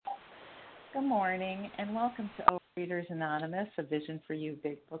Good morning and welcome to Overeaters Anonymous, a Vision for You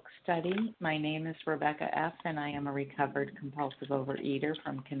Big Book study. My name is Rebecca F. and I am a recovered compulsive overeater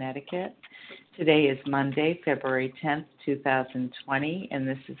from Connecticut. Today is Monday, February 10th, 2020, and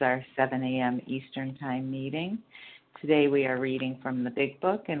this is our 7 a.m. Eastern Time meeting. Today we are reading from the Big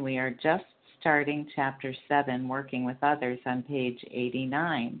Book and we are just starting Chapter 7, Working with Others, on page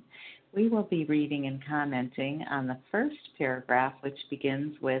 89. We will be reading and commenting on the first paragraph, which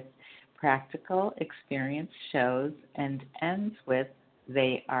begins with practical experience shows and ends with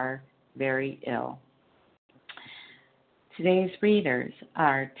they are very ill. Today's readers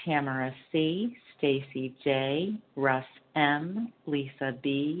are Tamara C., Stacy J., Russ M., Lisa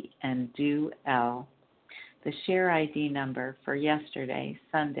B., and Do L. The share ID number for yesterday,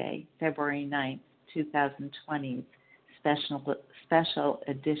 Sunday, February 9th, 2020's special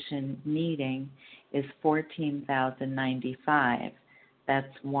edition meeting is 14,095.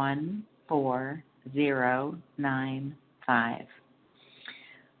 That's 14095.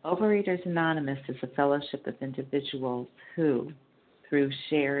 Overeaters Anonymous is a fellowship of individuals who, through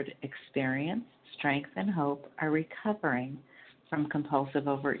shared experience, strength, and hope, are recovering from compulsive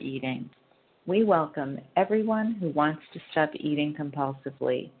overeating. We welcome everyone who wants to stop eating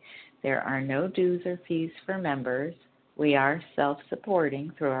compulsively. There are no dues or fees for members. We are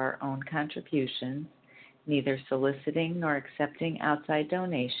self-supporting through our own contributions, neither soliciting nor accepting outside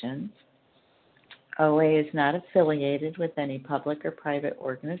donations. OA is not affiliated with any public or private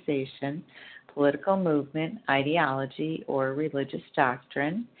organization, political movement, ideology, or religious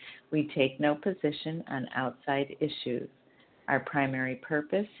doctrine. We take no position on outside issues. Our primary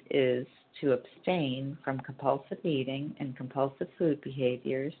purpose is to abstain from compulsive eating and compulsive food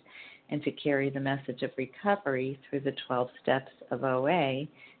behaviors and to carry the message of recovery through the 12 steps of OA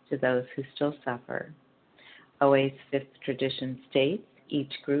to those who still suffer. OA's fifth tradition states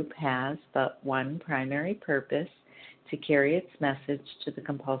each group has but one primary purpose: to carry its message to the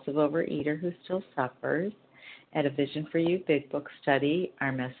compulsive overeater who still suffers. At a Vision for You Big Book study,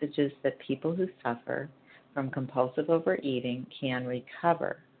 our message is that people who suffer from compulsive overeating can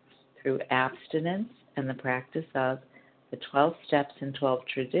recover through abstinence and the practice of the 12 steps and 12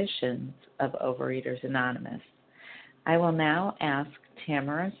 traditions of Overeaters Anonymous. I will now ask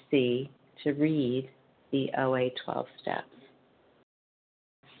Tamara C. to read the OA 12 steps.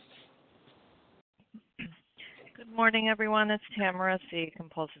 Good morning, everyone. It's Tamara C.,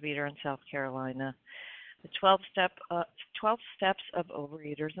 compulsive eater in South Carolina. The 12 steps of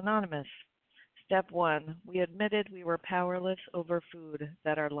Overeaters Anonymous. Step 1, we admitted we were powerless over food,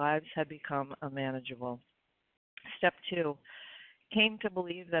 that our lives had become unmanageable. Step 2, came to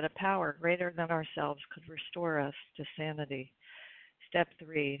believe that a power greater than ourselves could restore us to sanity. Step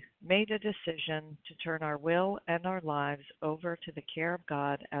 3, made a decision to turn our will and our lives over to the care of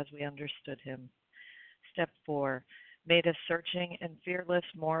God as we understood Him. Step 4, made a searching and fearless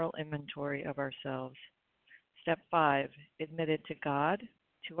moral inventory of ourselves. Step 5, admitted to God,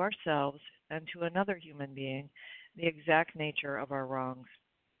 to ourselves, and to another human being the exact nature of our wrongs.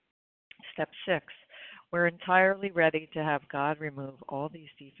 Step 6, we're entirely ready to have God remove all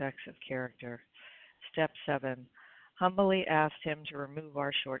these defects of character. Step 7, humbly asked Him to remove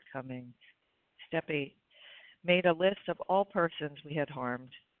our shortcomings. Step 8, made a list of all persons we had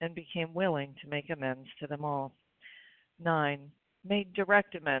harmed and became willing to make amends to them all. 9, made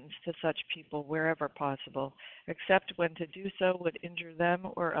direct amends to such people wherever possible, except when to do so would injure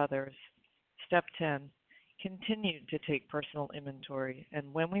them or others. Step 10, continued to take personal inventory,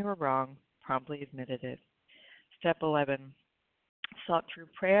 and when we were wrong, promptly admitted it. Step 11, sought through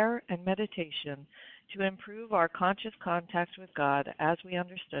prayer and meditation to improve our conscious contact with God as we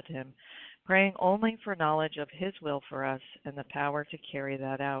understood Him, praying only for knowledge of His will for us and the power to carry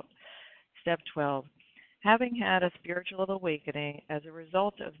that out. Step 12, having had a spiritual awakening as a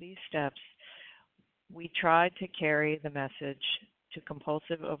result of these steps, we tried to carry the message to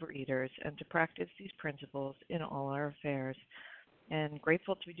compulsive overeaters and to practice these principles in all our affairs. And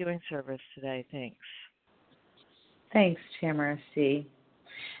grateful to be doing service today. Thanks. Thanks, Tamara C.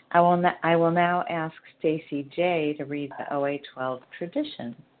 I will now ask Stacy J. to read the OA 12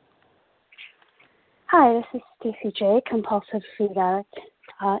 tradition. Hi, this is Stacy J., compulsive food addict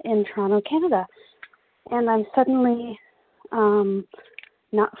in Toronto, Canada. And I'm suddenly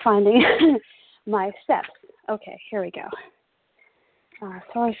not finding my steps. Okay, here we go.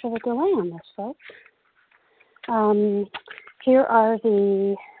 Sorry for the delay on this, folks. Here are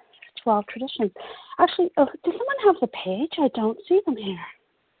the 12 traditions. Actually, does someone have the page? I don't see them here.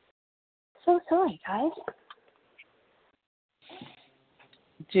 So sorry, guys.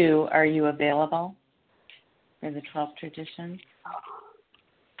 Are you available for the 12 traditions?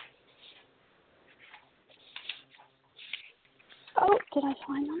 Did I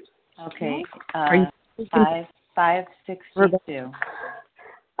find them? Okay. No? 562.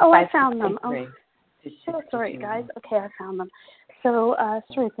 Oh, I found them. Oh, 563. so sorry, guys. Okay, I found them. So,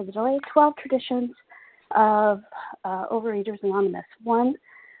 sorry for the delay. 12 traditions of Overeaters Anonymous. 1,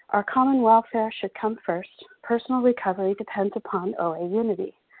 our common welfare should come first. Personal recovery depends upon OA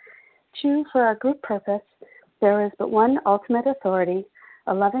unity. 2, for our group purpose, there is but one ultimate authority,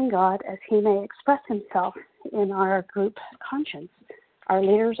 a loving God, as he may express himself in our group conscience. Our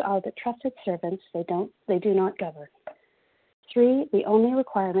leaders are the trusted servants. They do not govern. 3, the only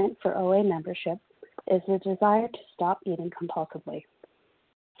requirement for OA membership is the desire to stop eating compulsively.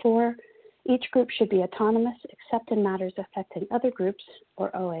 4, each group should be autonomous except in matters affecting other groups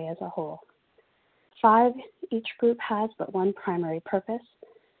or OA as a whole. 5, each group has but one primary purpose,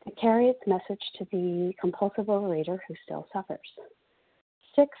 to carry its message to the compulsive overeater who still suffers.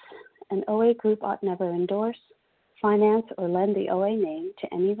 6, an OA group ought never endorse, finance, or lend the OA name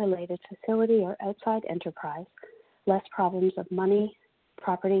to any related facility or outside enterprise, lest problems of money,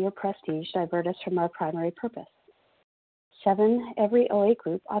 property, or prestige divert us from our primary purpose. 7, every OA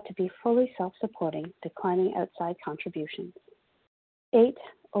group ought to be fully self-supporting, declining outside contributions. 8,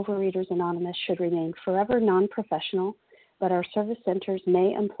 Overeaters Anonymous should remain forever non-professional, but our service centers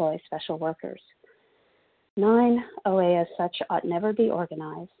may employ special workers. 9, OA as such ought never be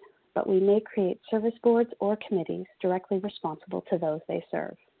organized, but we may create service boards or committees directly responsible to those they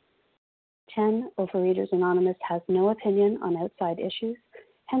serve. 10, Overeaters Anonymous has no opinion on outside issues,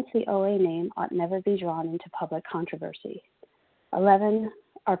 hence the OA name ought never be drawn into public controversy. 11,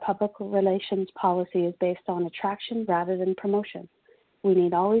 our public relations policy is based on attraction rather than promotion. We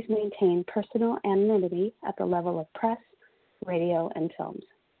need always maintain personal anonymity at the level of press, radio, and films.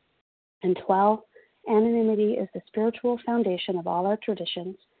 And 12, anonymity is the spiritual foundation of all our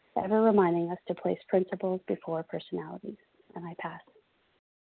traditions, ever reminding us to place principles before personalities. And I pass.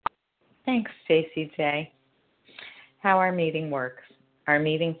 Thanks, Stacey J. How our meeting works. Our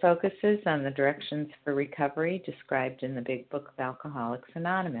meeting focuses on the directions for recovery described in the Big Book of Alcoholics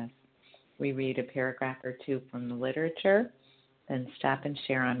Anonymous. We read a paragraph or two from the literature, then stop and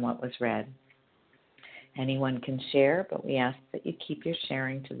share on what was read. Anyone can share, but we ask that you keep your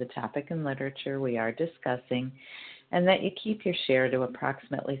sharing to the topic and literature we are discussing, and that you keep your share to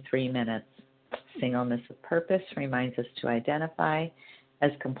approximately 3 minutes. Singleness of purpose reminds us to identify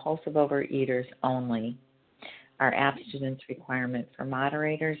as compulsive overeaters only. Our abstinence requirement for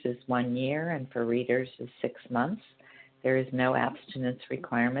moderators is 1 year, and for readers is 6 months. There is no abstinence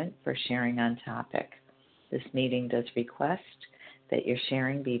requirement for sharing on topic. This meeting does request that your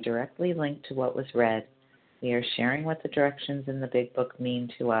sharing be directly linked to what was read. We are sharing what the directions in the Big Book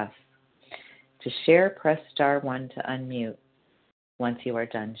mean to us. To share, press star 1 to unmute. Once you are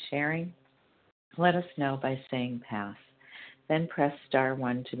done sharing, let us know by saying pass. Then press star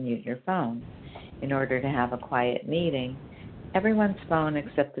 1 to mute your phone. In order to have a quiet meeting, everyone's phone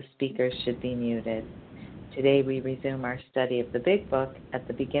except the speaker's should be muted. Today we resume our study of the Big Book at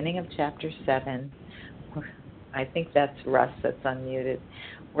the beginning of Chapter 7. I think that's Russ that's unmuted.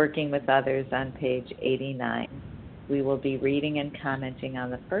 Working with others on page 89. We will be reading and commenting on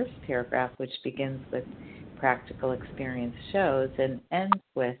the first paragraph, which begins with practical experience shows and ends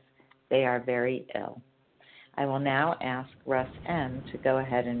with they are very ill. I will now ask Russ M. to go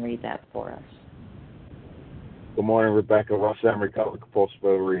ahead and read that for us. Good morning, Rebecca. Russ M., recovered compulsive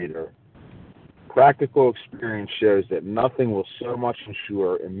overeater. Practical experience shows that nothing will so much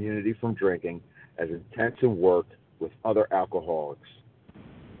ensure immunity from drinking as intensive work with other alcoholics.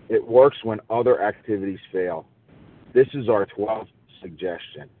 It works when other activities fail. This is our 12th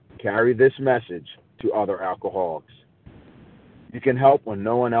suggestion. Carry this message to other alcoholics. You can help when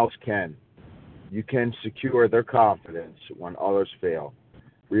no one else can. You can secure their confidence when others fail.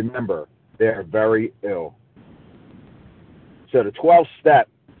 Remember, they are very ill. So the 12th step,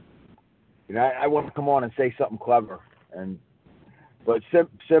 I want to come on and say something clever, but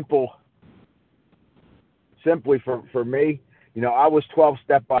simply for me, I was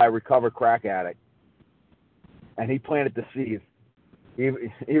 12-step by a recovered crack addict, and he planted the seed.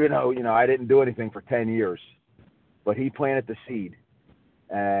 Even though I didn't do anything for 10 years, but he planted the seed,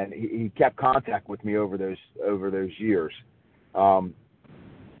 and he kept contact with me over those years. And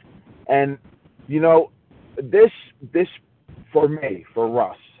this for me, for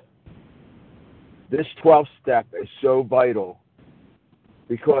Russ, this 12th step is so vital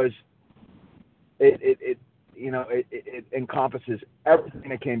because it encompasses everything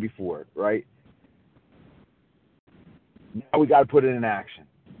that came before it, right? Now we got to put it in action.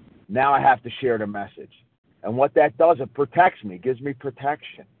 Now I have to share the message. And what that does, it protects me, gives me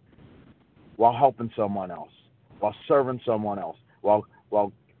protection while helping someone else, while serving someone else, while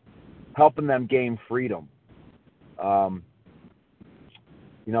helping them gain freedom. I've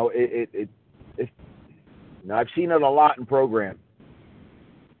seen it a lot in program.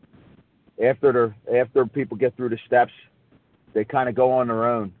 After people get through the steps, they kind of go on their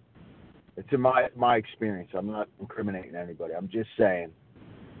own. It's in my experience. I'm not incriminating anybody. I'm just saying.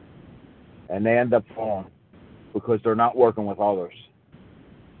 And they end up falling because they're not working with others.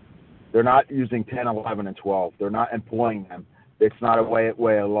 They're not using 10, 11, and 12. They're not employing them. It's not a way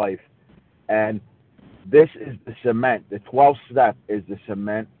of life. And this is the cement. The 12th step is the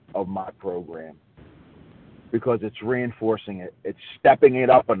cement of my program because it's reinforcing it. It's stepping it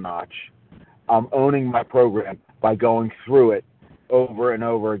up a notch. I'm owning my program by going through it over and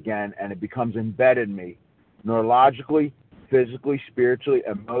over again, and it becomes embedded in me neurologically, physically, spiritually,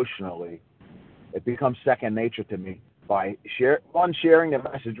 emotionally. It becomes second nature to me by sharing the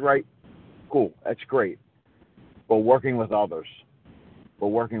message right. Cool, that's great. But working with others.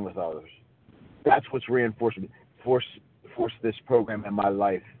 That's what's reinforced this program in my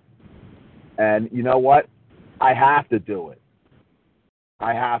life. And you know what? I have to do it.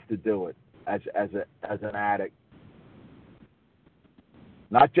 As an addict.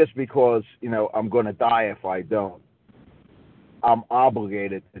 Not just because, I'm going to die if I don't. I'm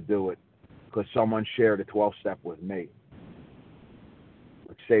obligated to do it because someone shared a 12-step with me,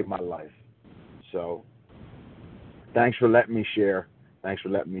 which saved my life. So thanks for letting me share. Thanks for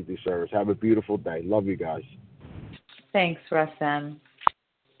letting me do service. Have a beautiful day. Love you guys. Thanks, Russ M.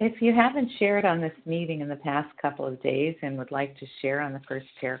 If you haven't shared on this meeting in the past couple of days and would like to share on the first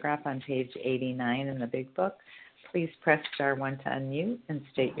paragraph on page 89 in the Big Book, please press *1 to unmute and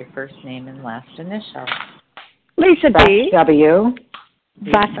state your first name and last initial. Lisa B. W.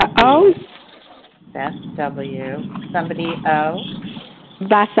 Vasa O. Beth W. Somebody O.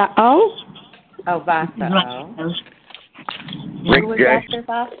 Vasa O. Oh, Vasa O. Rick Who was J. after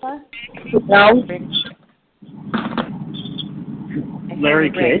Vasa? No. Rick.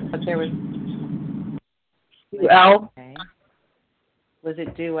 Larry K. But there was. L. Okay. Was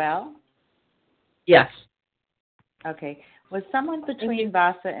it Duell? Yes. Okay. Was someone between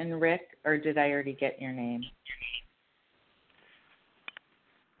Vasa and Rick, or did I already get your name?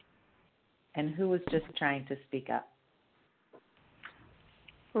 And who was just trying to speak up?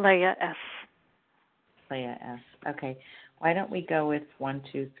 Leah S. Leah S. Okay. Why don't we go with 1,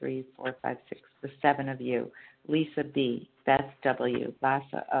 2, 3, 4, 5, 6, the 7 of you? Lisa B, Beth W,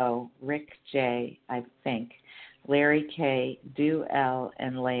 Vasa O, Rick J, I think, Larry K, Du L,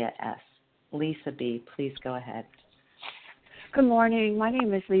 and Leah S. Lisa B, please go ahead. Good morning. My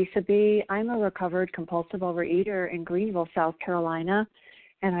name is Lisa B. I'm a recovered compulsive overeater in Greenville, South Carolina,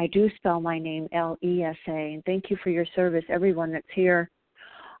 and I do spell my name Lesa. And thank you for your service, everyone that's here.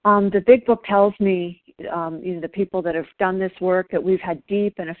 The Big Book tells me, the people that have done this work, that we've had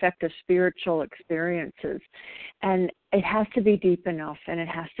deep and effective spiritual experiences. And it has to be deep enough, and it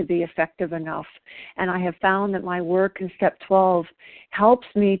has to be effective enough. And I have found that my work in Step 12 helps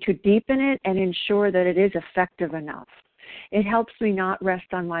me to deepen it and ensure that it is effective enough. It helps me not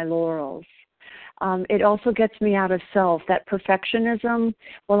rest on my laurels. It also gets me out of self, that perfectionism.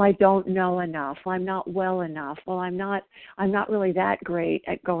 Well, I don't know enough. Well, I'm not well enough. Well, I'm not really that great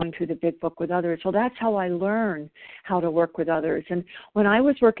at going through the Big Book with others. So that's how I learn how to work with others. And when I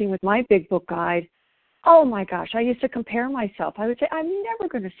was working with my Big Book guide, oh my gosh, I used to compare myself. I would say, I'm never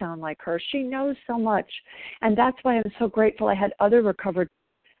going to sound like her. She knows so much. And that's why I'm so grateful I had other recovered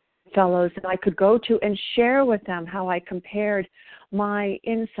fellows that I could go to and share with them how I compared my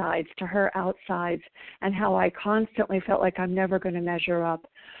insides to her outsides and how I constantly felt like I'm never going to measure up.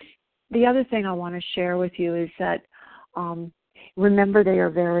 The other thing I want to share with you is that remember they are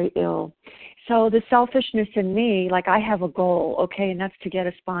very ill. So the selfishness in me, like I have a goal, okay, and that's to get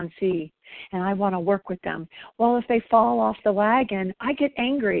a sponsee, and I want to work with them. Well, if they fall off the wagon, I get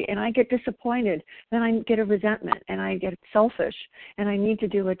angry and I get disappointed. Then I get a resentment and I get selfish, and I need to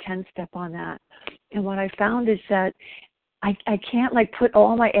do a 10-step on that. And what I found is that I can't put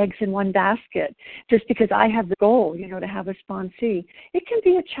all my eggs in one basket just because I have the goal, to have a sponsee. It can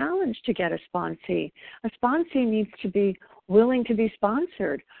be a challenge to get a sponsee. A sponsee needs to be willing to be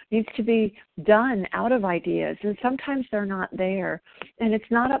sponsored, needs to be done out of ideas, and sometimes they're not there. And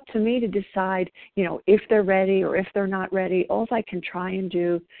it's not up to me to decide, if they're ready or if they're not ready. All I can try and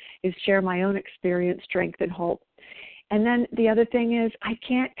do is share my own experience, strength, and hope. And then the other thing is I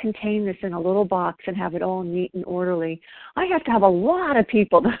can't contain this in a little box and have it all neat and orderly. I have to have a lot of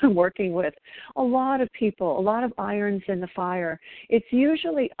people that I'm working with, a lot of people, a lot of irons in the fire. It's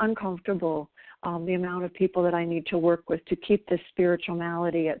usually uncomfortable. the amount of people that I need to work with to keep this spiritual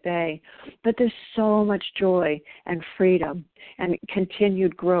malady at bay. But there's so much joy and freedom and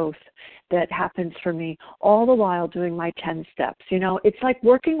continued growth that happens for me, all the while doing my 10 steps. You know, it's like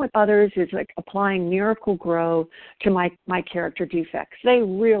working with others is like applying Miracle Grow to my character defects. They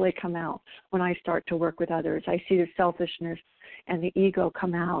really come out when I start to work with others. I see the selfishness and the ego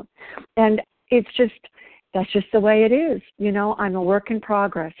come out. And that's just the way it is. You know, I'm a work in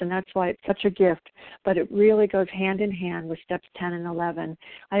progress, and that's why it's such a gift. But it really goes hand in hand with steps 10 and 11.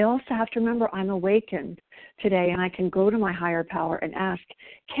 I also have to remember I'm awakened today, and I can go to my higher power and ask,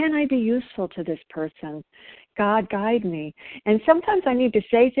 can I be useful to this person? God, guide me. And sometimes I need to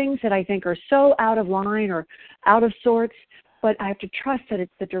say things that I think are so out of line or out of sorts, but I have to trust that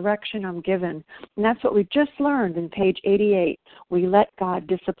it's the direction I'm given. And that's what we just learned in page 88. We let God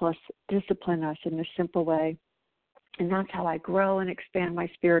discipline us in this simple way. And that's how I grow and expand my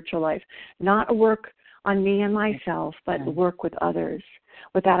spiritual life. Not a work on me and myself, but work with others.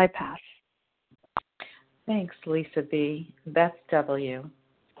 With that, I pass. Thanks, Lisa B. Beth W.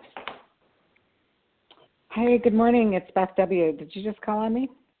 Hi, good morning. It's Beth W. Did you just call on me?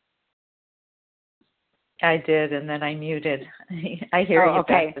 I did, and then I muted. I hear you,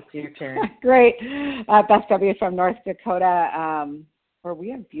 okay. Beth. It's your turn. Great. Beth W. from North Dakota, where we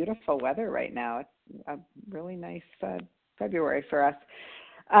have beautiful weather right now. It's a really nice February for us.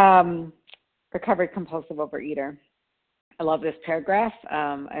 Recovered compulsive overeater. I love this paragraph.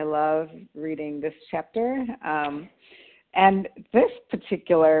 I love reading this chapter. And this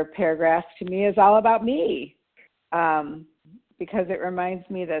particular paragraph to me is all about me. Because it reminds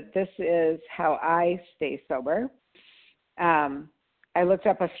me that this is how I stay sober. I looked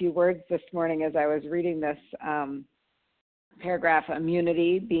up a few words this morning as I was reading this paragraph,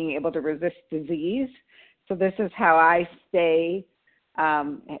 immunity, being able to resist disease. So this is how I stay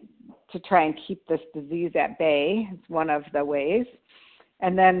to try and keep this disease at bay. It's one of the ways.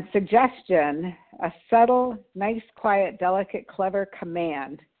 And then suggestion, a subtle, nice, quiet, delicate, clever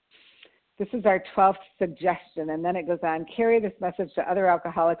command. This is our 12th suggestion, and then it goes on, carry this message to other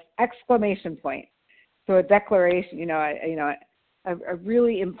alcoholics, exclamation point. So a declaration, a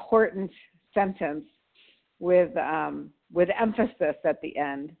really important sentence with emphasis at the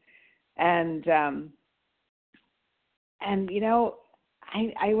end. And I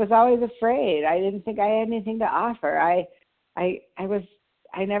was always afraid. I didn't think I had anything to offer. I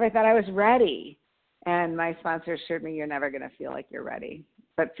never thought I was ready. And my sponsor assured me, you're never going to feel like you're ready.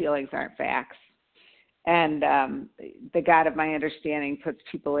 But feelings aren't facts. And the God of my understanding puts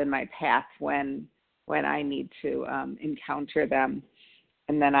people in my path when I need to encounter them.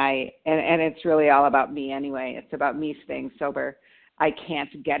 And then and it's really all about me anyway. It's about me staying sober. I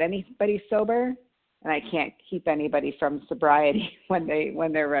can't get anybody sober, and I can't keep anybody from sobriety when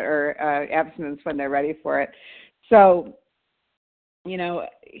they're abstinence when they're ready for it. So,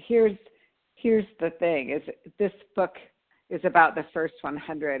 here's the thing: is this book is about the first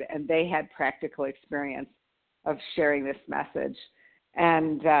 100, and they had practical experience of sharing this message.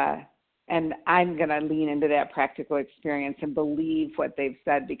 And I'm going to lean into that practical experience and believe what they've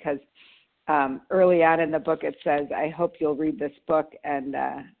said, because early on in the book it says, I hope you'll read this book and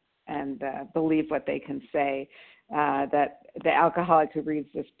believe what they can say, that the alcoholic who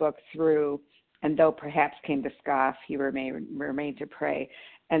reads this book through, and though perhaps came to scoff, he remained to pray,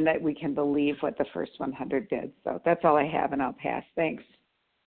 and that we can believe what the first 100 did. So that's all I have, and I'll pass. Thanks.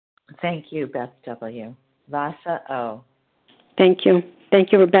 Thank you, Beth W. Vasa O. Thank you.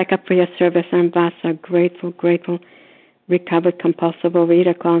 Thank you, Rebecca, for your service. I'm Vasa, grateful, recovered compulsive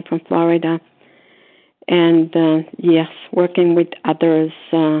overeater calling from Florida. And yes, working with others.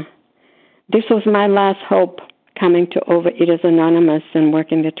 This was my last hope, coming to Overeaters Anonymous and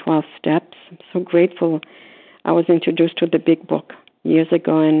working the 12 steps. I'm so grateful. I was introduced to the big book years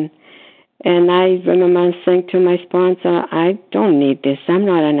ago, and I remember saying to my sponsor, I don't need this. I'm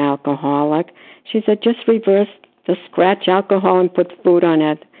not an alcoholic. She said, just reverse the scratch alcohol and put food on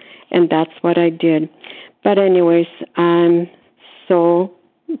it. And that's what I did. But anyways, I'm so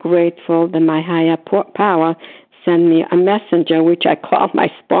grateful that my higher power sent me a messenger, which I called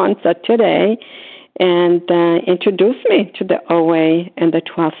my sponsor today, and introduced me to the OA and the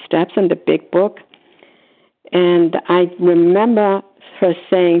 12 steps and the big book. And I remember her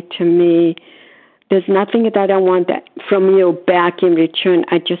saying to me, there's nothing that I want from you back in return.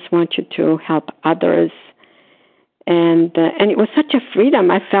 I just want you to help others. And it was such a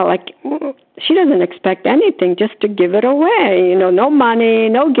freedom. I felt like she doesn't expect anything, just to give it away. No money,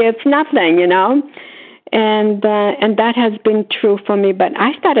 no gifts, nothing. And that has been true for me. But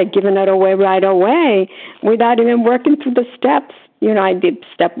I started giving it away right away without even working through the steps. I did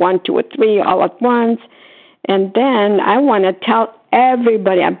step 1, 2, or 3 all at once. And then I want to tell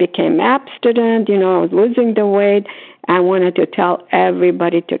everybody I became abstinent, I was losing the weight. I wanted to tell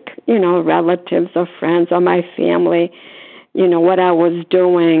everybody, relatives or friends or my family, what I was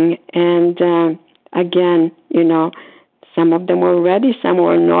doing. And again, some of them were ready, some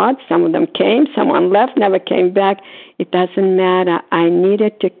were not. Some of them came, someone left, never came back. It doesn't matter. I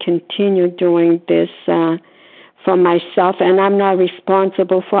needed to continue doing this for myself, and I'm not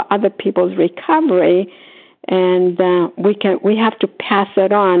responsible for other people's recovery. And we have to pass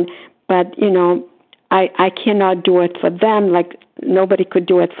it on. But I cannot do it for them. Like nobody could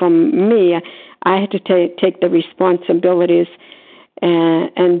do it for me. I had to take the responsibilities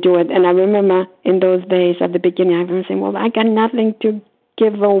and do it. And I remember in those days at the beginning, I remember saying, well, I got nothing to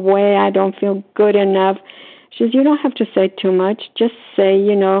give away. I don't feel good enough. She says, you don't have to say too much. Just say,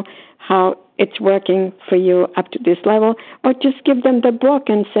 how it's working for you up to this level. Or just give them the book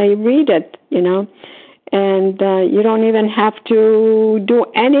and say, read it, And you don't even have to do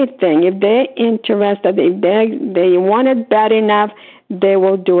anything. If they're interested, if they want it bad enough, they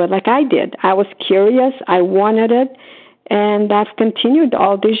will do it like I did. I was curious. I wanted it. And I've continued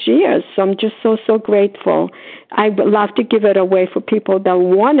all these years. So I'm just so grateful. I would love to give it away for people that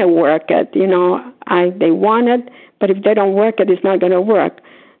want to work it. They want it, but if they don't work it, it's not going to work.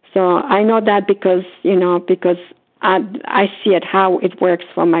 So I know that because I see it, how it works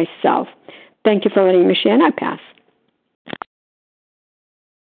for myself. Thank you for letting me share, and I pass.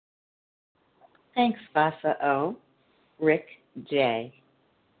 Thanks, Vasa O. Rick J.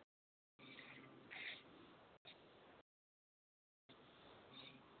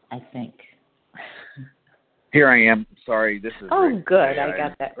 I think. Here I am. Sorry, this is Rick. Good. I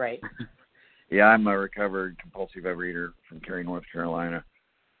got that right. Yeah, I'm a recovered compulsive overeater from Cary, North Carolina.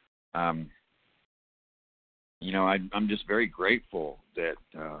 I'm just very grateful that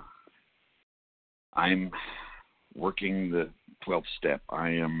I'm working the 12th step. I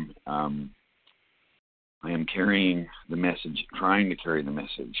am carrying the message, trying to carry the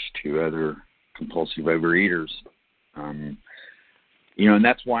message to other compulsive overeaters. And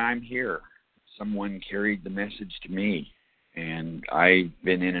that's why I'm here. Someone carried the message to me, and I've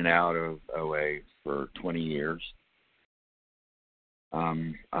been in and out of OA for 20 years.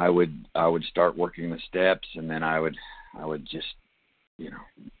 I would start working the steps, and then I would just,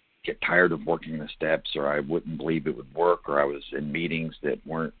 get tired of working the steps, or I wouldn't believe it would work, or I was in meetings that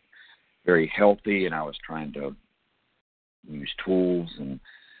weren't very healthy, and I was trying to use tools, and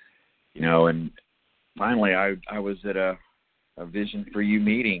finally I was at a Vision for You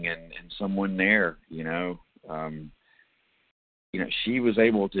meeting, and someone there, she was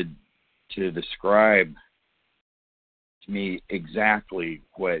able to describe to me exactly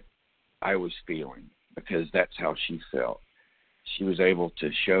what I was feeling, because that's how she felt. She was able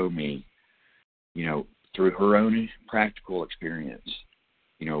to show me, through her own practical experience,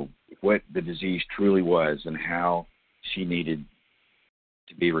 what the disease truly was and how she needed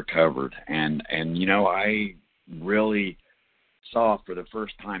to be recovered. And I really saw for the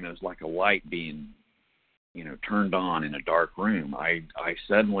first time, it was like a light being, turned on in a dark room. I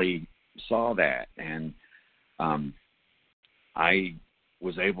suddenly saw that, and I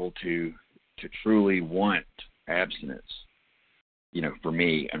was able to truly want abstinence, for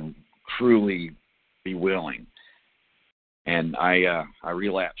me, and truly be willing. And I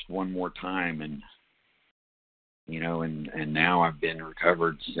relapsed one more time, and and now I've been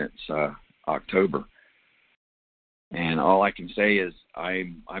recovered since October. And all I can say is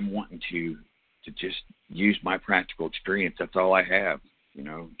I'm wanting to just use my practical experience. That's all I have,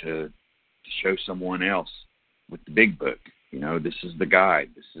 to show someone else with the big book. This is the guide.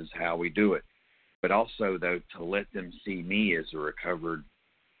 This is how we do it. But also, though, to let them see me as a recovered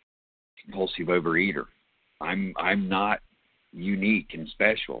compulsive overeater. I'm not unique and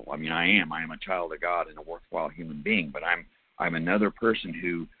special. I mean, I am a child of God and a worthwhile human being. But I'm another person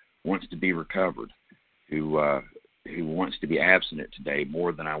who wants to be recovered, who wants to be abstinent today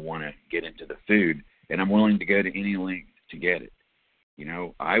more than I want to get into the food, and I'm willing to go to any length to get it.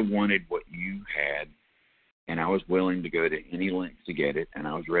 I wanted what you had, and I was willing to go to any length to get it, and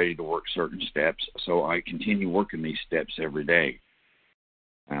I was ready to work certain steps, so I continue working these steps every day.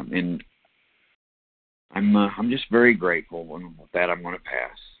 And I'm just very grateful, and with that, I'm going to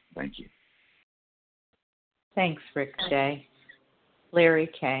pass. Thank you. Thanks, Rick J. Larry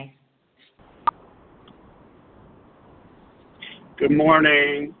K. Good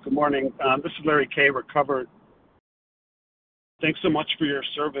morning. Good morning. This is Larry K., recovered. Thanks so much for your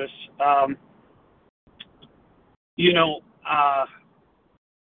service.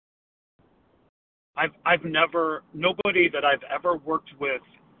 nobody that I've ever worked with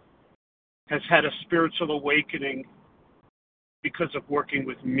has had a spiritual awakening because of working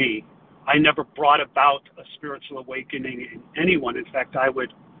with me. I never brought about a spiritual awakening in anyone. In fact, I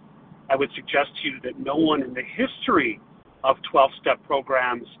would suggest to you that no one in the history of 12-step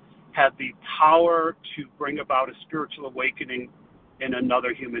programs had the power to bring about a spiritual awakening in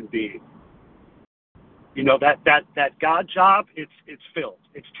another human being. You know, that God job, it's filled.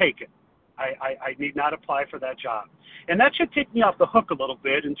 It's taken. I need not apply for that job. And that should take me off the hook a little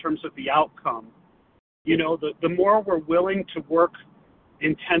bit in terms of the outcome. You know, the more we're willing to work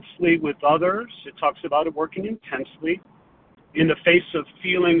intensely with others, it talks about it working intensely in the face of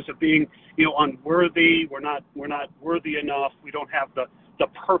feelings of being, you know, unworthy. We're not worthy enough. We don't have the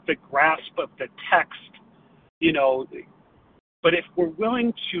perfect grasp of the text, you know. But if we're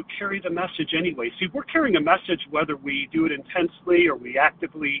willing to carry the message anyway, see, we're carrying a message whether we do it intensely or we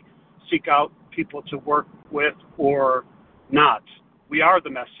actively seek out people to work with or not. We are the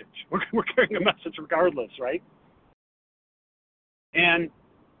message. We're carrying a message regardless, right? And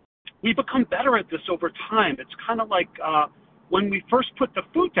we become better at this over time. It's kind of like when we first put the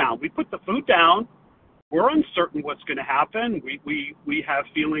food down. We put the food down. We're uncertain what's going to happen. We have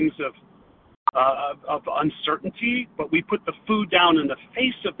feelings of uncertainty, but we put the food down in the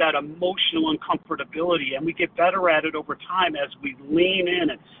face of that emotional uncomfortability, and we get better at it over time as we lean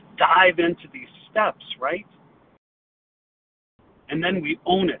in and dive into these steps, right? And then we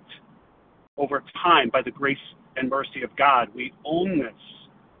own it over time by the grace and mercy of God. We own this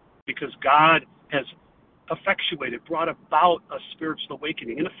because God has brought about a spiritual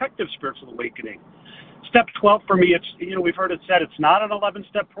awakening, an effective spiritual awakening. Step 12 for me, it's, you know, we've heard it said it's not an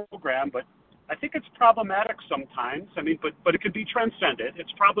 11-step program, but I think it's problematic sometimes. I mean, but it could be transcended.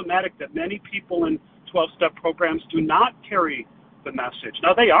 It's problematic that many people in 12-step programs do not carry the message.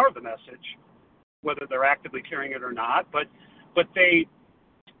 Now, they are the message, whether they're actively carrying it or not, but they,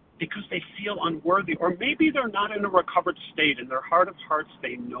 because they feel unworthy, or maybe they're not in a recovered state. In their heart of hearts,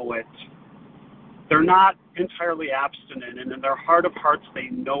 they know it. They're not entirely abstinent, and in their heart of hearts, they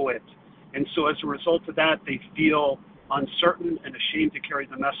know it. And so as a result of that, they feel uncertain and ashamed to carry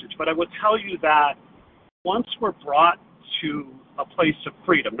the message. But I would tell you that once we're brought to a place of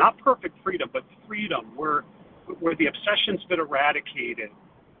freedom, not perfect freedom, but freedom, where the obsession's been eradicated,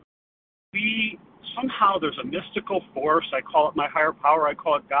 somehow there's a mystical force, I call it my higher power, I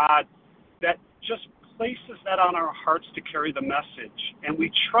call it God, that just places that on our hearts to carry the message. And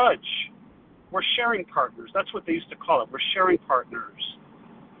we trudge. We're sharing partners. That's what they used to call it. We're sharing partners.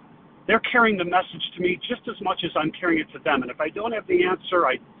 They're carrying the message to me just as much as I'm carrying it to them. And if I don't have the answer,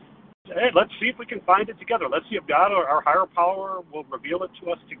 I say, hey, let's see if we can find it together. Let's see if God or our higher power will reveal it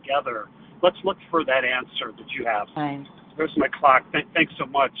to us together. Let's look for that answer that you have. Fine. There's my clock. Thanks so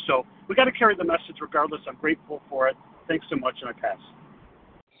much. So we got to carry the message regardless. I'm grateful for it. Thanks so much, and I pass.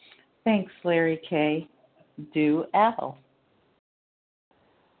 Thanks, Larry K. Do Al.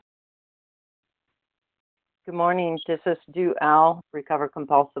 Good morning. This is Do Al, recovered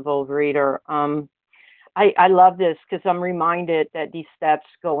compulsive overeater. I love this because I'm reminded that these steps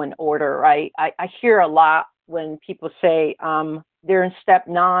go in order, right? I hear a lot when people say they're in step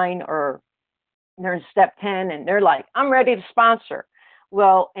 9 or they're in step 10 and they're like, I'm ready to sponsor.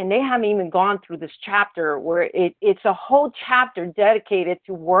 Well, and they haven't even gone through this chapter where it's a whole chapter dedicated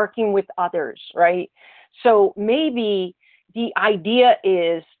to working with others, right? So maybe the idea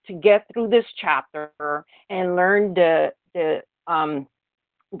is to get through this chapter and learn the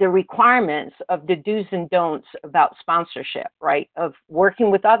requirements of the do's and don'ts about sponsorship, right? Of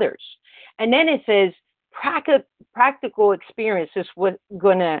working with others. And then it says practical experience is what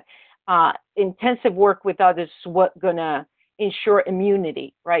gonna intensive work with others is what gonna ensure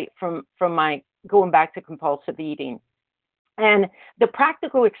immunity, right? From my going back to compulsive eating. And the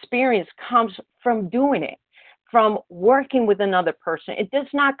practical experience comes from doing it, from working with another person. It does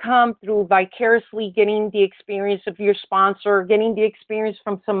not come through vicariously getting the experience of your sponsor, getting the experience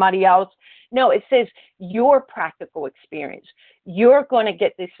from somebody else. No, it says your practical experience. You're going to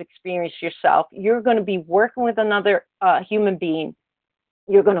get this experience yourself. You're going to be working with another human being.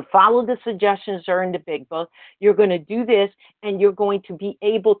 You're going to follow the suggestions that are in the big book. You're going to do this, and you're going to be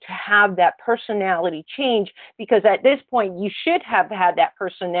able to have that personality change, because at this point, you should have had that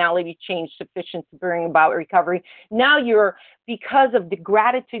personality change sufficient to bring about recovery. Now because of the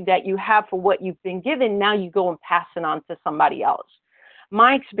gratitude that you have for what you've been given, now you go and pass it on to somebody else.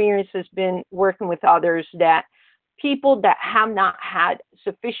 My experience has been working with others that people that have not had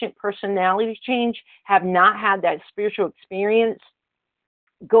sufficient personality change, have not had that spiritual experience,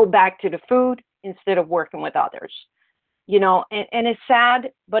 go back to the food instead of working with others. and it's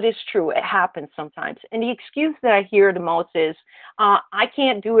sad, but it's true. It happens sometimes. And the excuse that I hear the most is, I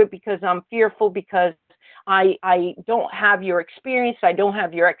can't do it because I'm fearful, because I don't have your experience. I don't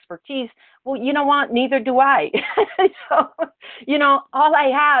have your expertise. Well, you know what? Neither do I. So, all I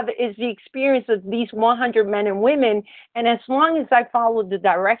have is the experience of these 100 men and women. And as long as I follow the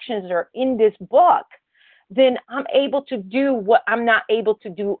directions that are in this book, then I'm able to do what I'm not able to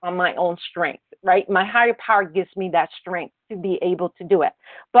do on my own strength, right? My higher power gives me that strength to be able to do it.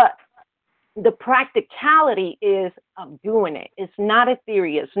 But the practicality is of doing it. It's not a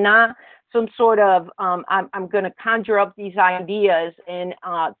theory. It's not some sort of, I'm going to conjure up these ideas and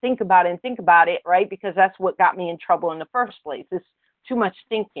think about it, right? Because that's what got me in trouble in the first place. It's too much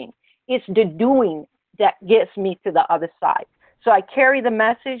thinking. It's the doing that gets me to the other side. So I carry the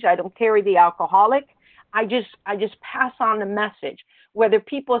message. I don't carry the alcoholic. I just pass on the message. Whether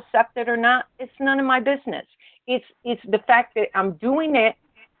people accept it or not, it's none of my business. It's the fact that I'm doing it,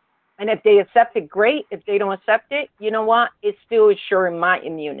 and if they accept it, great. If they don't accept it, you know what? It's still assuring my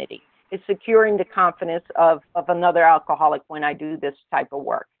immunity. It's securing the confidence of another alcoholic when I do this type of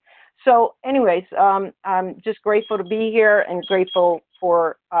work. So anyways, I'm just grateful to be here and grateful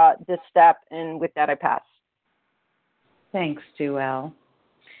for this step. And with that, I pass. Thanks, Joelle.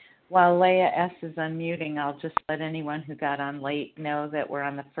 While Leah S. is unmuting, I'll just let anyone who got on late know that we're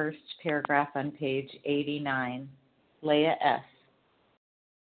on the first paragraph on page 89. Leah S.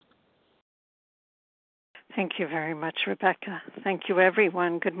 Thank you very much, Rebecca. Thank you,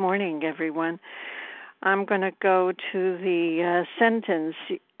 everyone. Good morning, everyone. I'm going to go to the sentence,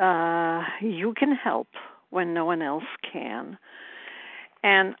 you can help when no one else can.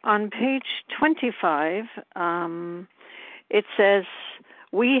 And on page 25, it says,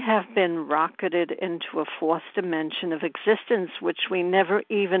 we have been rocketed into a fourth dimension of existence which we never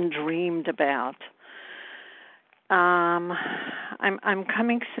even dreamed about. I'm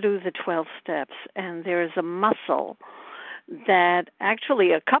coming through the 12 steps, and there is a muscle that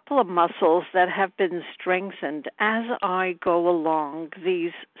actually a couple of muscles that have been strengthened as I go along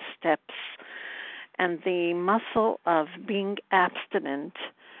these steps. And the muscle of being abstinent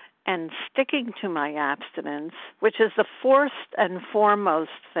and sticking to my abstinence, which is the first and foremost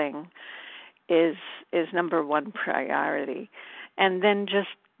thing, is number one priority. And then just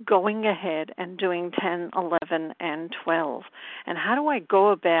going ahead and doing 10, 11, and 12. And how do I go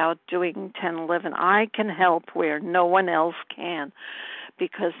about doing 10, 11? I can help where no one else can,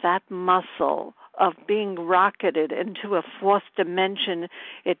 because that muscle of being rocketed into a fourth dimension,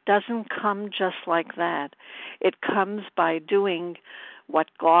 it doesn't come just like that. It comes by doing what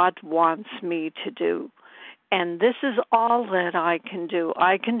God wants me to do. And this is all that I can do.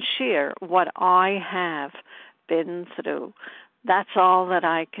 I can share what I have been through. That's all that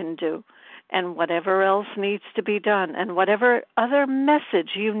I can do. And whatever else needs to be done, and whatever other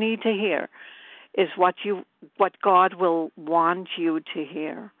message you need to hear, is what God will want you to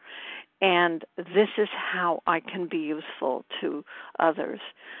hear. And this is how I can be useful to others,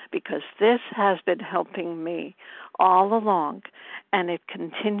 because this has been helping me all along, and it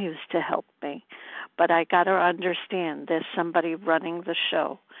continues to help me. But I got to understand there's somebody running the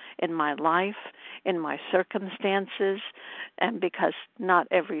show in my life, in my circumstances, and because not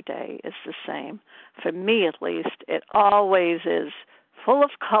every day is the same. For me, at least, it always is full of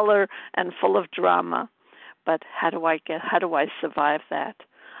color and full of drama. But how do I survive that?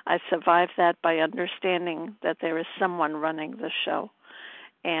 I survive that by understanding that there is someone running the show.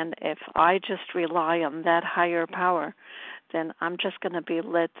 And if I just rely on that higher power, then I'm just going to be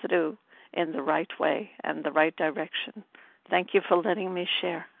led through in the right way and the right direction. Thank you for letting me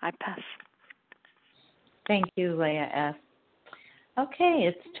share. I pass. Thank you, Leah S. Okay,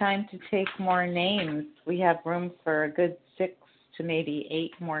 it's time to take more names. We have room for a good 6 to maybe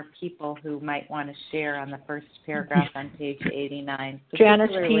 8 more people who might want to share on the first paragraph on page 89. Janice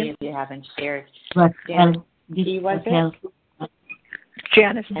Particularly P. if you haven't shared. Janice P. Was it?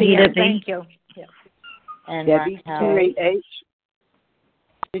 Janice P. Thank you. Yeah. And Debbie Raquel. Terry H.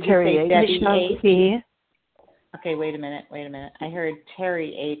 Did you Terry say H. Debbie Michelle H? P. Okay, wait a minute. I heard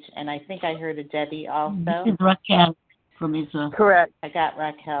Terry H, and I think I heard a Debbie also. This is Raquel from Israel. Correct. I got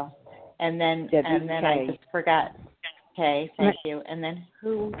Raquel. And then Debbie I K. just forgot. Okay, thank you. And then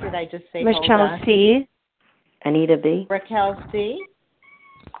who did I just say? Michelle C. Anita B. Raquel C.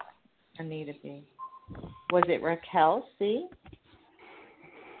 Anita B. Was it Raquel C?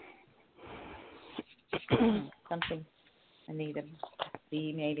 Something. Anita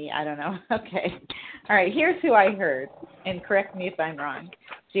B, maybe. I don't know. Okay. All right. Here's who I heard, and correct me if I'm wrong.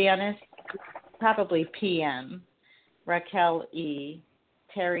 Janice, probably PM. Raquel E.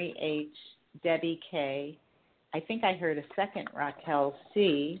 Terry H. Debbie K. I think I heard a second Raquel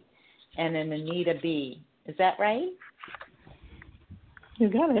C. and an Anita B. Is that right? You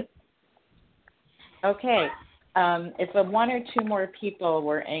got it. Okay. If one or two more people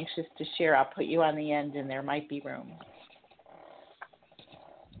were anxious to share, I'll put you on the end and there might be room.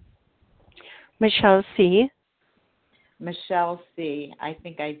 Michelle C. Michelle C. I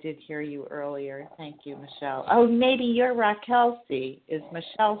think I did hear you earlier. Thank you, Michelle. Oh, maybe you're Raquel C. Is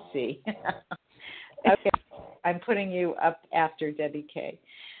Michelle C. Okay. I'm putting you up after Debbie K.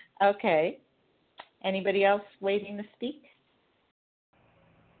 Okay. Anybody else waiting to speak?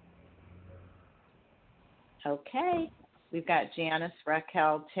 Okay. We've got Janice,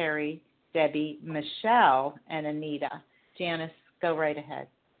 Raquel, Terry, Debbie, Michelle, and Anita. Janice, go right ahead.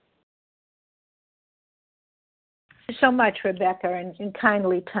 So much, Rebecca, and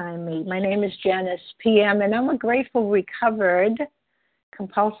kindly time me. My name is Janice PM, and I'm a grateful, recovered,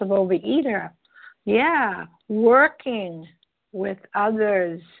 compulsive overeater. Yeah, working with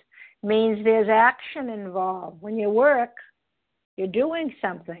others means there's action involved. When you work, you're doing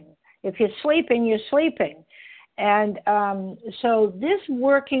something. If you're sleeping, you're sleeping. And so this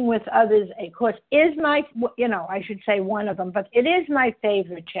working with others, of course, is my, I should say one of them, but it is my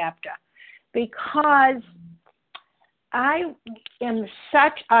favorite chapter because I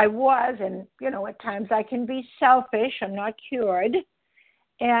was, and, at times I can be selfish. I'm not cured.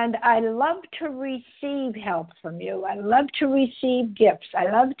 And I love to receive help from you. I love to receive gifts.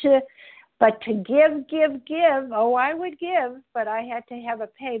 But to give, I would give, but I had to have a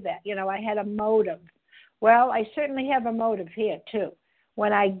payback. I had a motive. Well, I certainly have a motive here, too.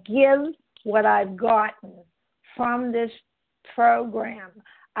 When I give what I've gotten from this program,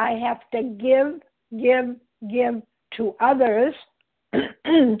 I have to give to others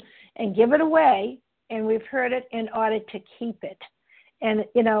and give it away, and we've heard it in order to keep it. And,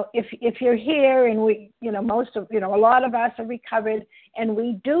 if you're here and we, a lot of us are recovered and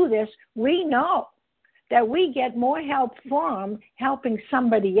we do this, we know that we get more help from helping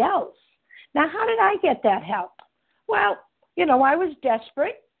somebody else. Now, how did I get that help? Well, I was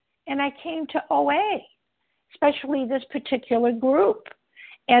desperate and I came to OA, especially this particular group.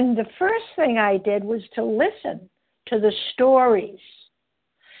 And the first thing I did was to listen to the stories.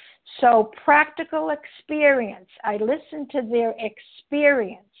 So practical experience. I listened to their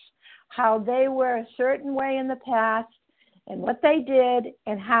experience, how they were a certain way in the past and what they did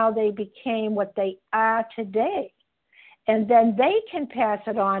and how they became what they are today. And then they can pass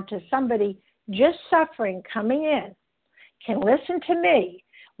it on to somebody just suffering, coming in, can listen to me,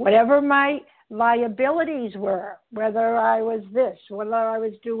 whatever my liabilities were, whether I was this, whether I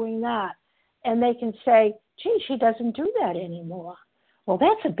was doing that. And they can say, gee, she doesn't do that anymore. Well,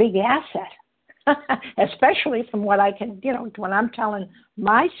 that's a big asset, especially from what I can, when I'm telling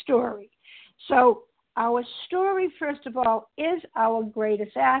my story. So our story, first of all, is our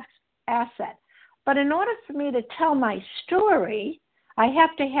greatest asset. But in order for me to tell my story, I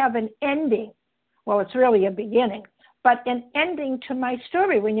have to have an ending. Well, it's really a beginning, but an ending to my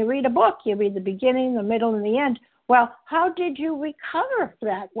story. When you read a book, you read the beginning, the middle, and the end. Well, how did you recover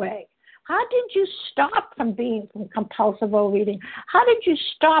that way? How did you stop from compulsive overeating? How did you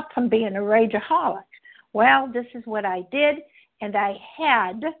stop from being a rageaholic? Well, this is what I did, and I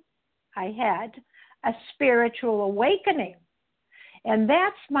had a spiritual awakening. And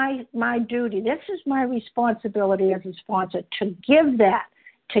that's my duty. This is my responsibility as a sponsor, to give that,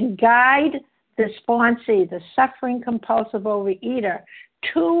 to guide the sponsee, the suffering compulsive overeater,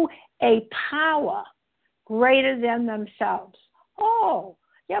 to a power greater than themselves. Oh,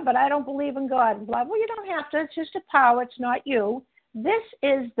 yeah, but I don't believe in God. Well, you don't have to. It's just a power. It's not you. This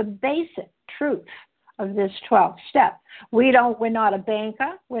is the basic truth of this 12th step. We're not a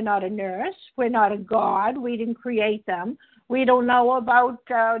banker. We're not a nurse. We're not a God. We didn't create them. We don't know about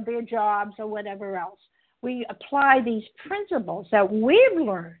their jobs or whatever else. We apply these principles that we've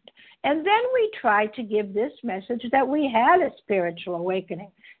learned, and then we try to give this message that we had a spiritual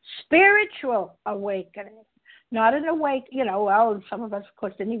awakening. Spiritual awakening. Not an some of us, of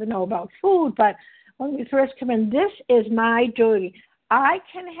course, didn't even know about food, but when we first come in, this is my duty. I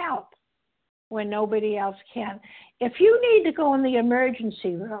can help when nobody else can. If you need to go in the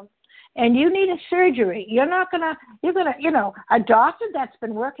emergency room and you need a surgery, you're gonna, a doctor that's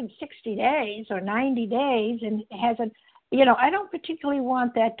been working 60 days or 90 days and hasn't, I don't particularly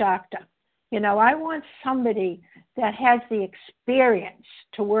want that doctor. I want somebody that has the experience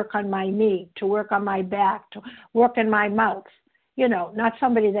to work on my knee, to work on my back, to work in my mouth, not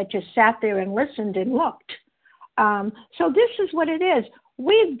somebody that just sat there and listened and looked. So this is what it is.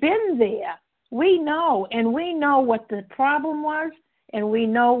 We've been there. We know, and we know what the problem was, and we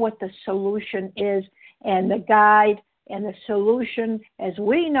know what the solution is. and the guide and the solution, as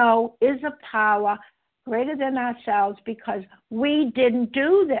we know, is a power greater than ourselves because we didn't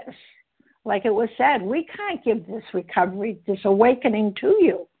do this. Like it was said, we can't give this recovery, this awakening to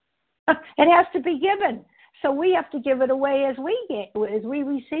you. It has to be given. So we have to give it away as we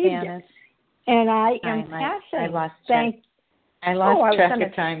received it. And I am passing. I lost track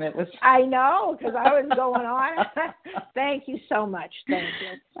of time. It was. I know, because I was going on. Thank you so much. Thank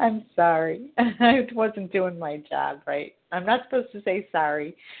you. I'm sorry. I wasn't doing my job right. I'm not supposed to say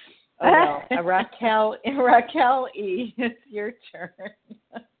sorry. Oh, well. Raquel E., it's your turn.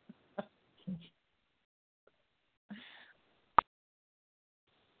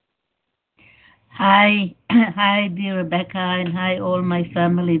 Hi, dear Rebecca, and hi, all my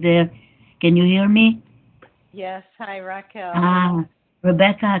family there. Can you hear me? Yes, hi, Raquel.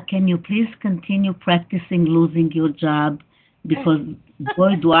 Rebecca, can you please continue practicing losing your job? Because,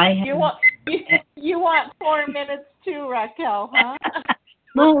 boy, do I have... You want 4 minutes too, Raquel, huh?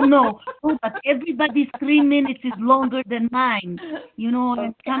 No, but everybody's 3 minutes is longer than mine. You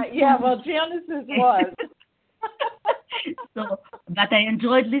know, well, Janice's was. So, but I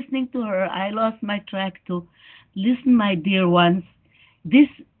enjoyed listening to her. I lost my track to listen, my dear ones. This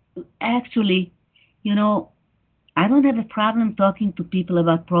actually, you know, I don't have a problem talking to people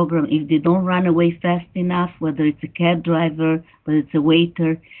about program if they don't run away fast enough, whether it's a cab driver, whether it's a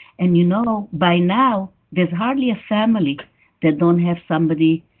waiter. And you know, by now, there's hardly a family that don't have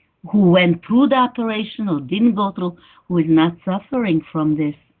somebody who went through the operation or didn't go through, who is not suffering from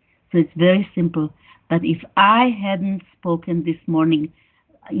this. So it's very simple. But if I hadn't spoken this morning,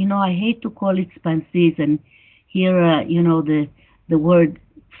 you know, I hate to call it spansies and hear, you know, the word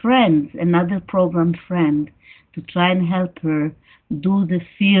friends, another program friend, to try and help her do the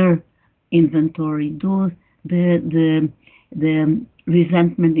fear inventory, do the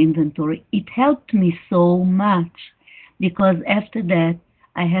resentment inventory. It helped me so much because after that,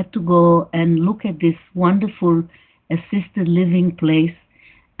 I had to go and look at this wonderful assisted living place.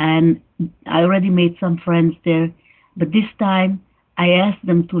 And I already made some friends there. But this time, I asked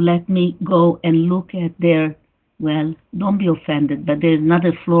them to let me go and look at their, well, don't be offended, but there's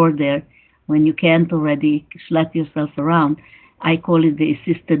another floor there when you can't already schlep yourself around. I call it the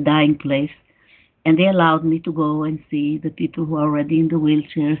assisted dying place. And they allowed me to go and see the people who are already in the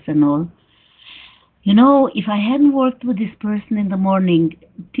wheelchairs and all. You know, if I hadn't worked with this person in the morning,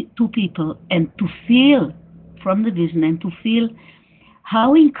 two people, and to feel from the vision and to feel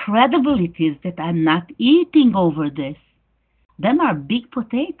how incredible it is that I'm not eating over this. Them are big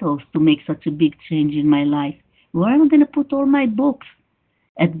potatoes to make such a big change in my life. Where am I going to put all my books?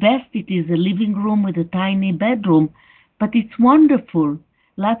 At best, it is a living room with a tiny bedroom, but it's wonderful.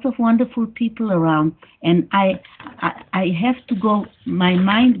 Lots of wonderful people around. And I have to go, my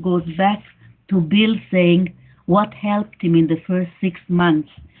mind goes back to Bill saying what helped him in the first 6 months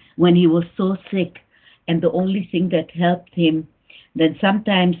when he was so sick. And the only thing that helped him, that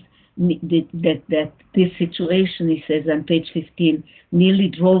sometimes that this situation, he says on page 15, nearly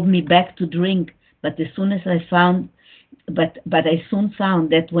drove me back to drink. But as soon as I found, but I soon found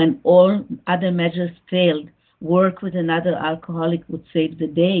that when all other measures failed, work with another alcoholic would save the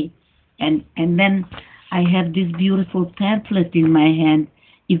day. And then I have this beautiful pamphlet in my hand.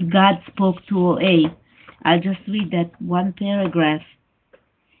 If God spoke to OA, I'll just read that one paragraph.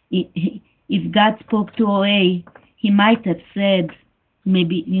 If God spoke to OA, he might have said,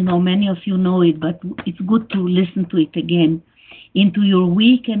 maybe, you know, many of you know it, but it's good to listen to it again. Into your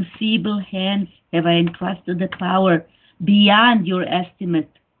weak and feeble hands have I entrusted the power beyond your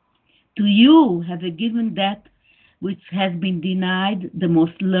estimate. To you have I given that which has been denied the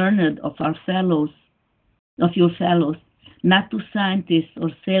most learned of our fellows, of your fellows, not to scientists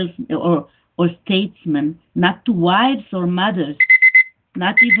or or statesmen, not to wives or mothers,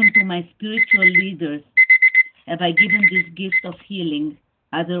 not even to my spiritual leaders, have I given this gift of healing,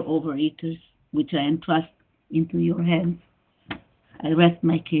 other overeaters, which I entrust into your hands. I rest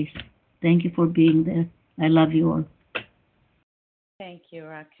my case. Thank you for being there. I love you all. Thank you,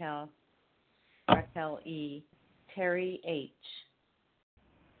 Raquel. Raquel E. Terry H.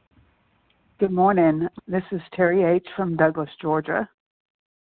 Good morning. This is Terry H. from Douglas, Georgia.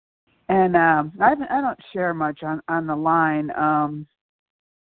 And I don't share much on the line. I'll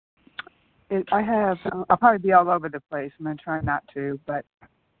probably be all over the place. I'm going to try not to, but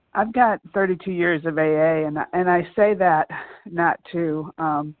I've got 32 years of AA, and I say that not to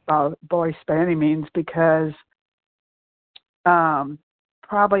boast by any means, because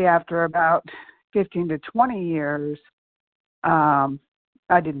probably after about 15 to 20 years, I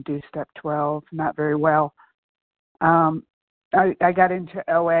didn't do step 12, not very well. I got into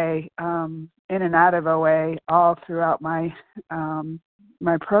OA, in and out of OA all throughout my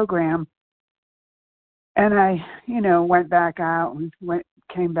my program, and I, went back out and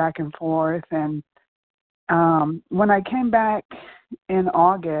came back and forth. And when I came back in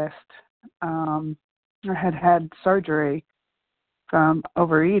August, I had surgery from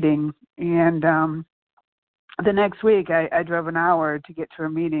overeating, and the next week I drove an hour to get to a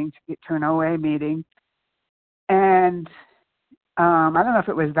meeting, to get to an OA meeting, and I don't know if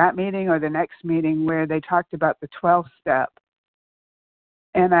it was that meeting or the next meeting where they talked about the 12th step,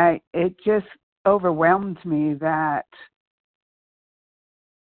 and it just overwhelmed me that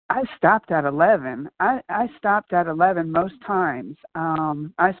I stopped at 11. I stopped at 11 most times.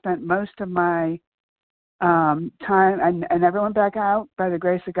 I spent most of my time, I never went back out by the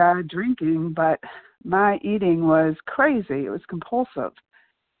grace of God drinking, but my eating was crazy. It was compulsive,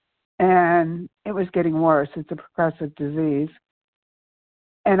 and it was getting worse. It's a progressive disease.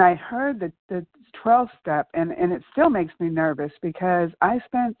 And I heard the 12th step, and it still makes me nervous because I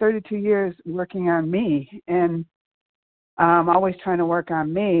spent 32 years working on me, and always trying to work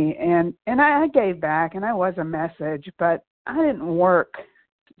on me. And I gave back, and I was a message, but I didn't work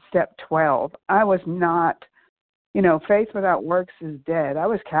step 12. I was not, faith without works is dead. I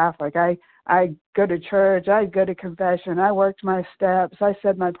was Catholic. I go to church. I go to confession. I worked my steps. I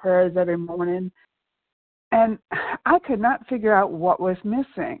said my prayers every morning. And I could not figure out what was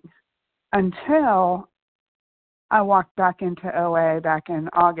missing until I walked back into OA back in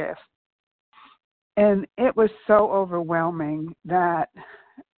August. And it was so overwhelming that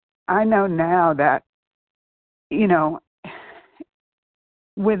I know now that,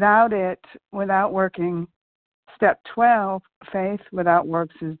 without working step 12, faith without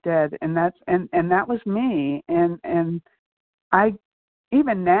works is dead. And that was me. And I,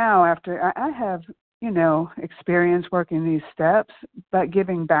 even now, after I have, experience working these steps, but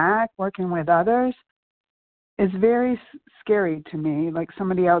giving back, working with others is very scary to me. Like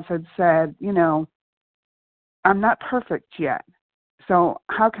somebody else had said, I'm not perfect yet. So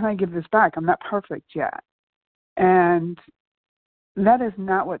how can I give this back? I'm not perfect yet. And that is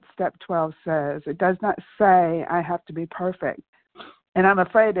not what step 12 says. It does not say I have to be perfect. And I'm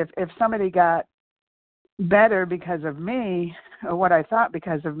afraid if somebody got better because of me, or what I thought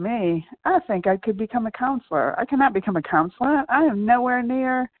because of me, I think I could become a counselor. I cannot become a counselor. I am nowhere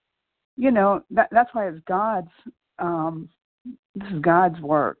near, that's why it's God's, this is God's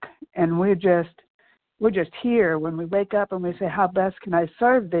work. And we're just here when we wake up and we say, how best can I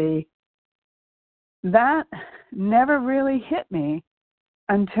serve thee? That never really hit me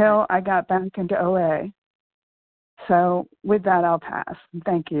until I got back into OA. So with that, I'll pass.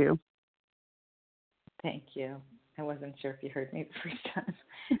 Thank you. Thank you. I wasn't sure if you heard me the first time.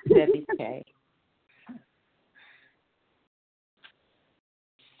 Debbie K.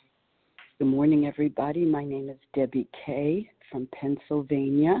 Good morning, everybody. My name is Debbie K. from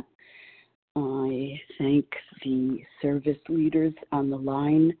Pennsylvania. I thank the service leaders on the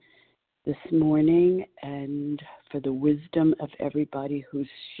line this morning and for the wisdom of everybody who's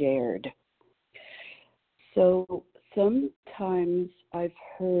shared. So sometimes I've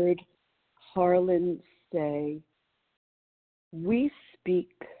heard Harlan say, we speak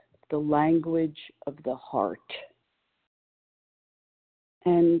the language of the heart.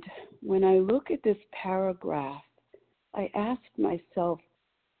 And when I look at this paragraph, I ask myself,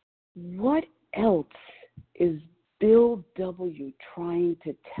 what else is Bill W. trying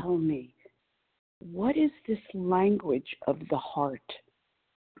to tell me? What is this language of the heart?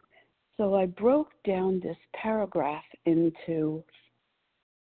 So I broke down this paragraph into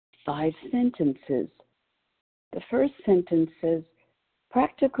 5 sentences. The first sentence says,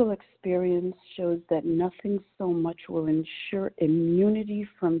 practical experience shows that nothing so much will ensure immunity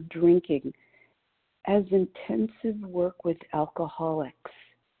from drinking as intensive work with alcoholics.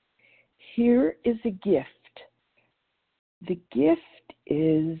 Here is a gift. The gift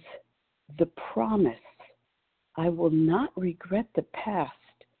is the promise. I will not regret the past,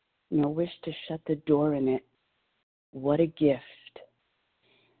 nor wish to shut the door in it. What a gift.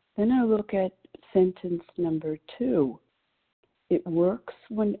 Then I look at sentence number 2. It works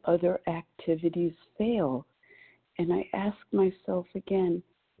when other activities fail. And I ask myself again,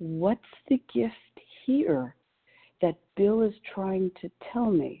 what's the gift here that Bill is trying to tell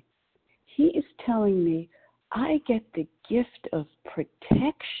me? He is telling me I get the gift of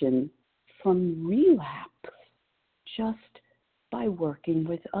protection from relapse just by working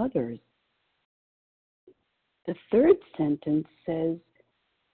with others. The third sentence says,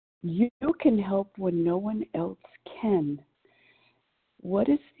 you can help when no one else can. What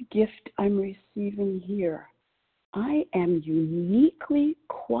is the gift I'm receiving here? I am uniquely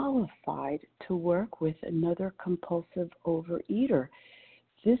qualified to work with another compulsive overeater.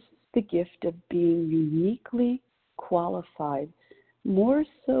 This is the gift of being uniquely qualified, more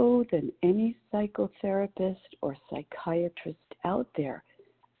so than any psychotherapist or psychiatrist out there.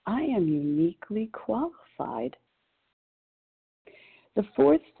 I am uniquely qualified. The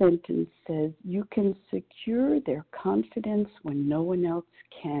fourth sentence says, you can secure their confidence when no one else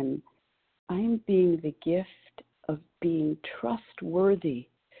can. I am being the gift of being trustworthy.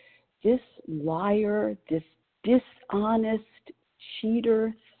 This liar, this dishonest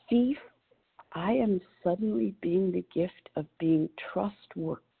cheater, thief, I am suddenly being the gift of being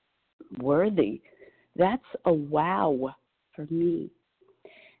trustworthy. That's a wow for me.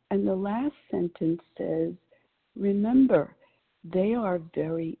 And the last sentence says, remember, they are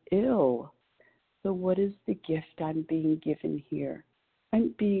very ill. So what is the gift I'm being given here?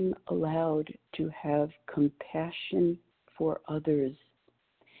 I'm being allowed to have compassion for others.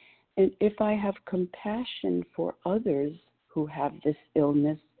 And if I have compassion for others who have this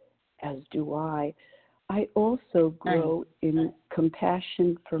illness, as do I also grow in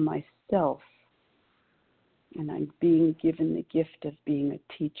compassion for myself. And I'm being given the gift of being a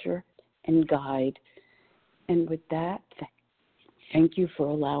teacher and guide. And with that, thank you for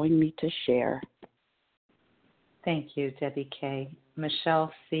allowing me to share. Thank you, Debbie K.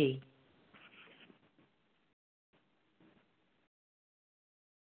 Michelle C.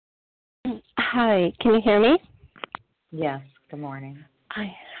 Hi, can you hear me? Yes, good morning.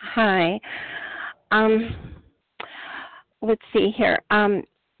 Hi. Let's see here.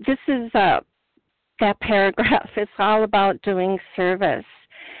 This is that paragraph. It's all about doing service.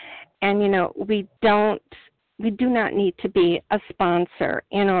 And, we do not need to be a sponsor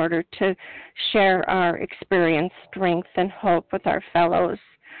in order to share our experience, strength, and hope with our fellows.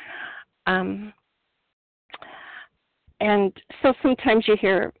 And so sometimes you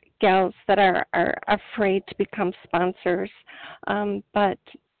hear gals that are afraid to become sponsors. But,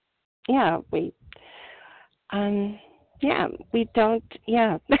 we don't,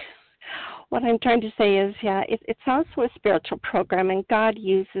 What I'm trying to say is, it's also a spiritual program, and God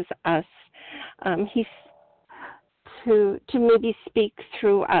uses us. He's to maybe speak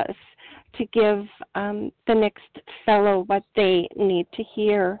through us to give the next fellow what they need to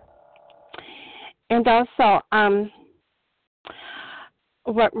hear. And also,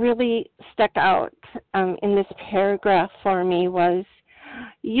 what really stuck out in this paragraph for me was,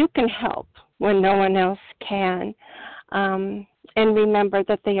 you can help when no one else can. And remember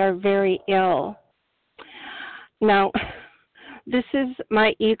that they are very ill. Now, this is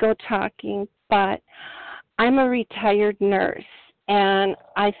my ego talking, but I'm a retired nurse, and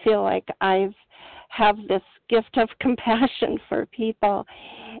I feel like I have this gift of compassion for people.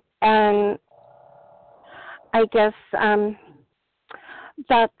 And I guess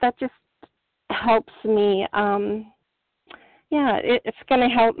that just helps me. It's going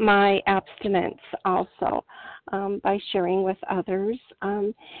to help my abstinence also by sharing with others.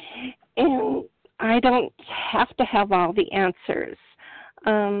 And I don't have to have all the answers.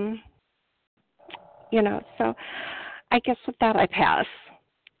 So I guess with that I pass.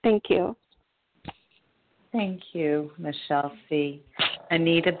 Thank you. Thank you, Michelle C.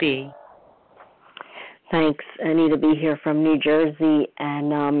 Anita B. Thanks. Anita B. here from New Jersey.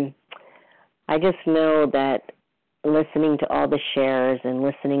 And I just know that listening to all the shares and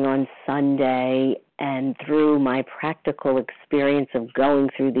listening on Sunday and through my practical experience of going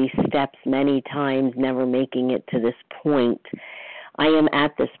through these steps many times, never making it to this point, I am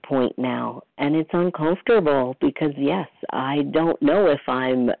at this point now. And it's uncomfortable because, yes, I don't know if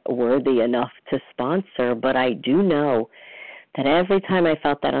I'm worthy enough to sponsor, but I do know that every time I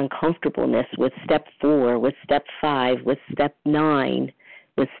felt that uncomfortableness with step 4, with step 5, with step 9,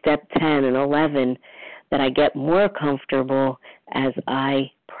 with step 10 and 11, that I get more comfortable as I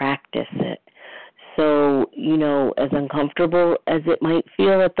practice it. So, as uncomfortable as it might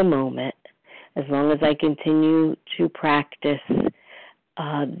feel at the moment, as long as I continue to practice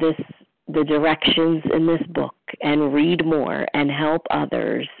the directions in this book and read more and help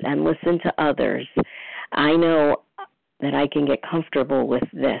others and listen to others, I know that I can get comfortable with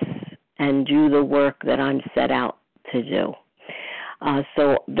this and do the work that I'm set out to do.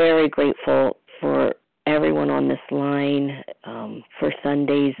 So very grateful for everyone on this line, for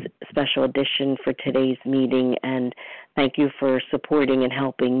Sunday's special edition, for today's meeting, and thank you for supporting and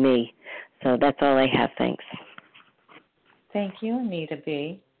helping me. So that's all I have. Thanks. Thank you, Anita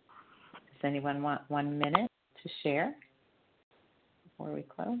B. Does anyone want 1 minute to share before we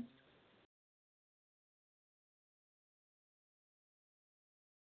close?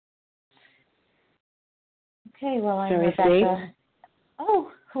 Okay, well, I'm Terry Rebecca. C.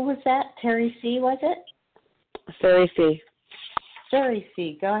 Oh, who was that? Terry C., was it? Terry C. Terry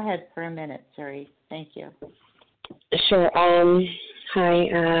C., go ahead for a minute, Terry. Thank you. Sure.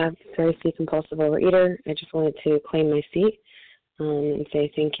 Hi, Terry C., compulsive overeater. I just wanted to claim my seat and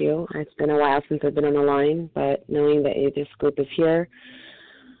say thank you. It's been a while since I've been on the line, but knowing that this group is here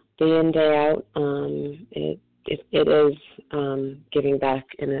day in, day out, it is giving back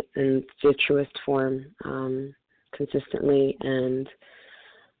in the truest form, consistently and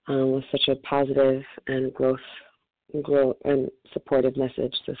with such a positive and growth and supportive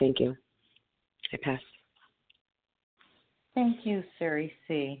message. So thank you. I pass. Thank you, Suri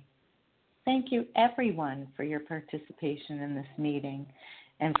C. Thank you, everyone, for your participation in this meeting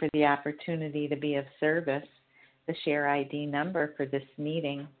and for the opportunity to be of service. The share ID number for this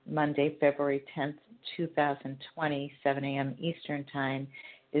meeting, Monday, February 10th, 2020, 7 a.m. Eastern Time,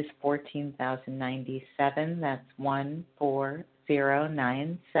 is 14,097. That's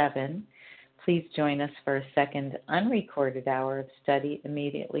 14097. Please join us for a second unrecorded hour of study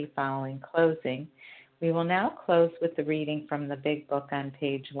immediately following closing. We will now close with the reading from the Big Book on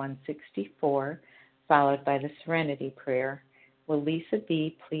page 164, followed by the Serenity Prayer. Will Lisa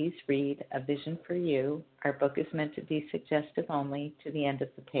B. please read A Vision for You? Our book is meant to be suggestive only to the end of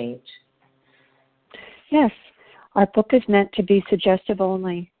the page. Yes, our book is meant to be suggestive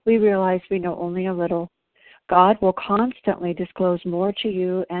only. We realize we know only a little. God will constantly disclose more to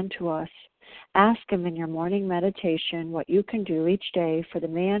you and to us. Ask Him in your morning meditation what you can do each day for the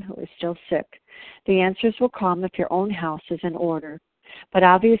man who is still sick. The answers will come if your own house is in order. But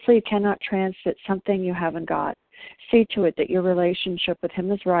obviously you cannot transit something you haven't got. See to it that your relationship with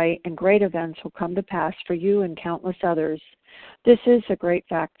Him is right, and great events will come to pass for you and countless others. This is a great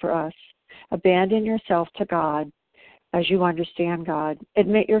fact for us. Abandon yourself to God as you understand God.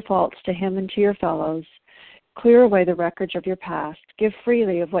 Admit your faults to Him and to your fellows. Clear away the wreckage of your past. Give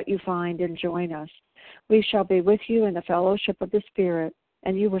freely of what you find and join us. We shall be with you in the fellowship of the Spirit,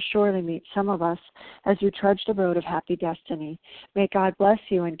 and you will surely meet some of us as you trudge the road of happy destiny. May God bless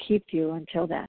you and keep you until then.